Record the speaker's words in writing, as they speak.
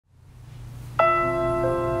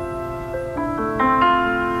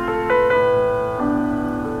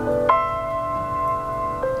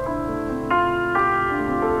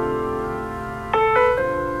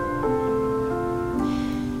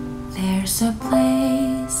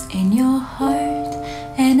place in your heart,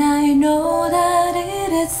 and I know that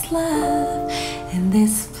it is love. And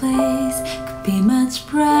this place could be much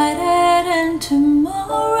brighter than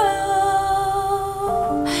tomorrow.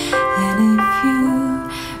 And if you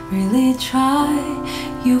really try,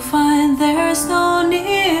 you'll find there's no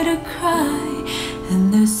need to cry.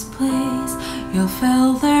 In this place, you'll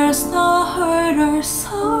feel there's no hurt or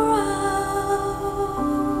sorrow.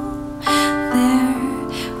 There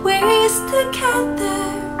are ways to get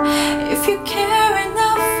there if you care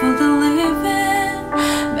enough for the living.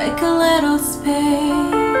 Make a little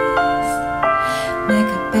space, make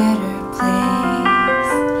a better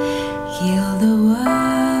place, heal the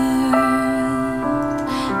world,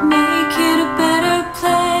 make it a better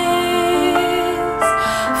place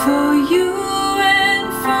for you and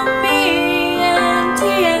for me and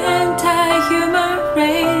the anti-human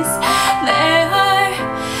race. There are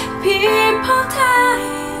people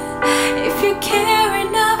dying. If you care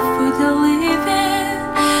enough for the living,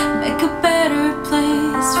 make a better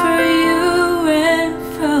place for you and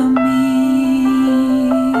for me.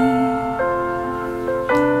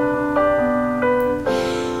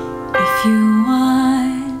 If you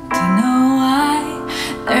want to know why,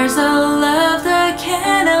 there's a love that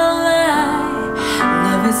cannot lie.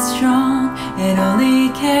 Love is strong, it only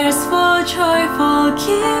cares for joyful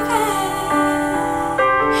giving.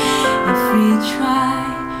 If we try,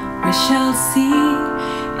 we shall see.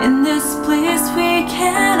 In this place we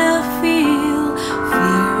cannot feel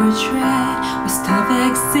fear or dread. We stop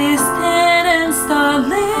existing and start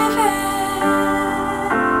living.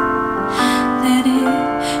 That it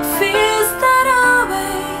feels that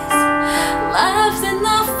always life's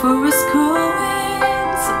enough for us growing.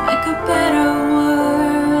 To make a better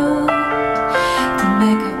world, to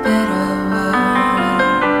make a better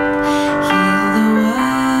world, heal the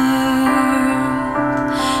world,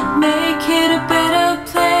 make it a better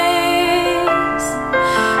place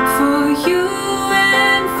for you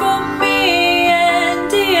and for me and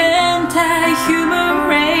the anti-human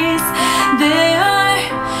race. There are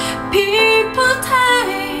people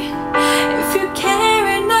dying. If you care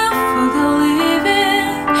enough for the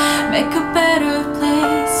living, make a better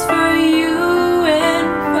place for you and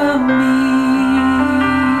for me.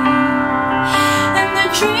 And the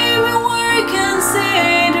dream we work and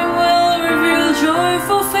see, the will reveal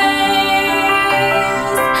joyful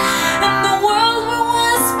face. And the world we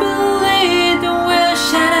once believed in will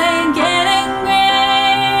shine and get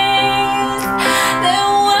grace. Then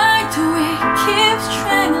why do we keep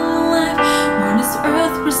strangling life when this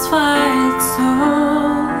earth was fired so?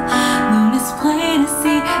 Known as plain to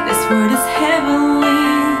see, this world is heavenly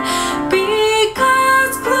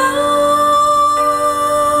because glow.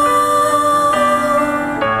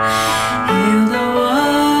 Heal the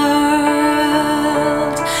world,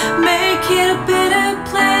 make it a better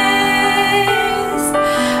place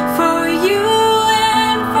for you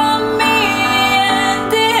and for me and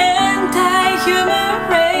the anti-human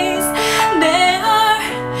race. There are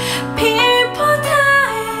people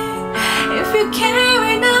dying. If you care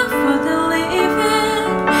enough for the